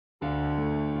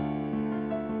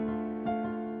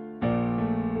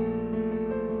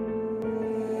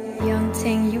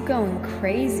Ting, you going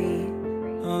crazy.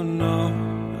 Oh no,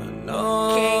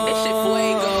 no. King, this shit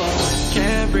fuego.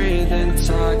 Can't breathe in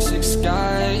toxic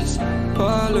skies.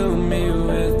 Pollute me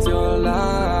with your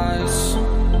lies.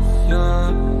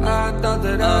 Yeah, I thought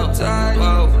that I'd die.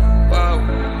 Whoa.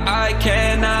 I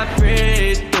cannot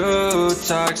breathe through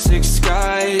toxic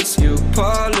skies. You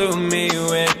pollute me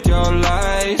with your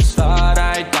lies. Thought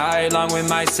I'd die along with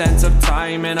my sense of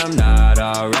time, and I'm not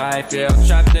alright. Feel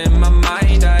trapped in my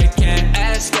mind, I can't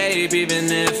escape even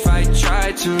if I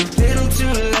try to. Little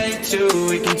too late, too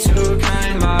weak and too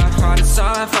kind. My heart is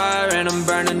on fire and I'm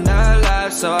burning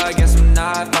alive, so I guess I'm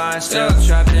not fine. Still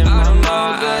trapped in my mind.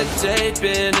 I know the date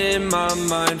been in my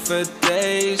mind for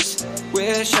days.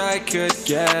 Wish I could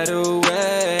get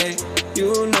away.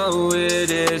 You know it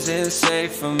isn't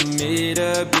safe for me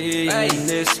to be in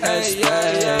this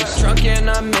headspace. Drunk and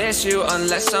I miss you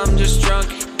unless I'm just drunk.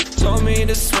 Told me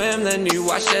to swim, then you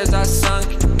watched as I sunk.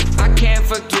 I can't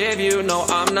forgive you, no,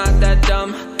 I'm not that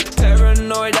dumb.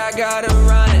 Paranoid, I gotta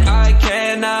run. I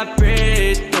cannot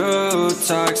breathe through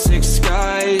toxic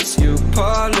skies. You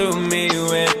pollute me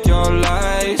with your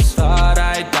lies. Thought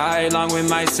I'd die along with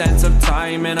my sense of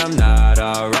time, and I'm not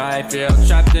alright. Feel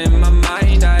trapped in my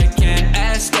mind, I can't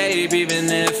escape even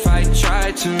if I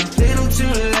try to. Little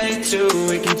too late, too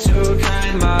weak and too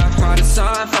kind. My heart is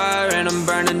on fire and I'm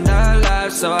burning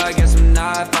alive, so I guess I'm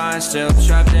not fine. Still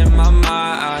trapped in my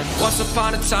mind. Once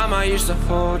upon a time I used to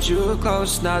hold you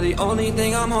close. Now the only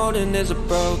thing I'm holding is a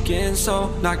broken soul.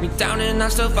 Knock me down and I'm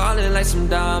still falling like some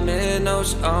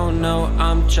dominoes. Oh no,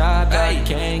 I'm trapped, I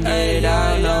can't get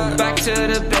out no more. Back to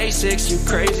the basics, you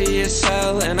crazy as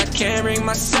hell, and I can't bring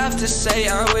myself to say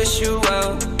I wish you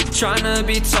well. Tryna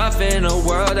be tough in a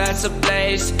world that's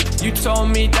ablaze. You told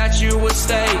me that you would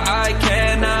stay. I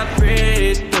cannot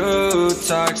breathe through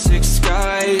toxic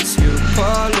skies. You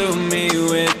pollute me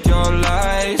with your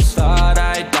lies. Thought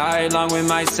I'd die along with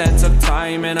my sense of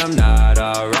time, and I'm not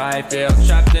alright. Feel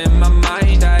trapped in my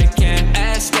mind, I can't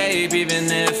escape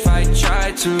even if I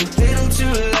try to. Little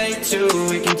too late, too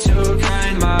weak and too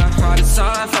kind. My heart is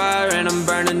on fire and I'm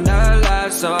burning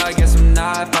alive, so I guess I'm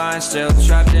not fine. Still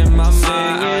trapped in my mind.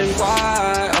 Singing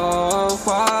why, oh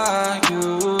why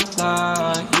you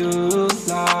lie, you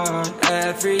lie.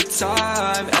 Every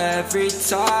time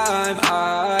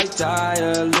I die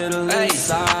a little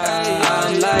inside.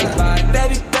 I'm like bye,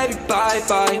 baby,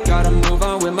 bye. Gotta move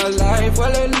on with my life,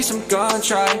 well at least I'm gonna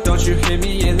try. Don't you hear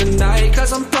me in the night,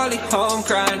 cause I'm probably home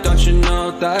crying. Don't you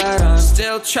know that I'm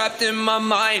still trapped in my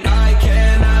mind. I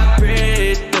cannot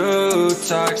breathe through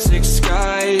toxic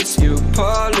skies. You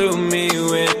pollute me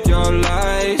with your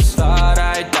lies. Thought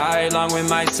I'd die along with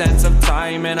my sense of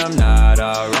time, and I'm not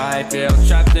alright. Feel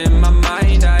trapped in my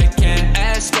mind, I can't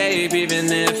escape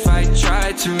even if I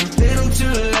try to. Little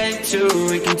too late, too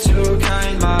weak and too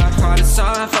kind. My heart is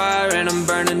on fire and I'm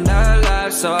burning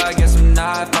alive, so I guess I'm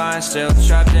not fine. Still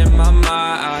trapped in my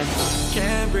mind.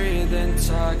 Can't breathe in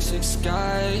toxic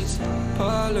skies.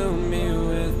 Pollute me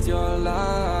with your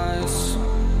lies.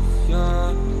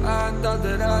 Yeah, I thought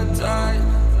that I'd die.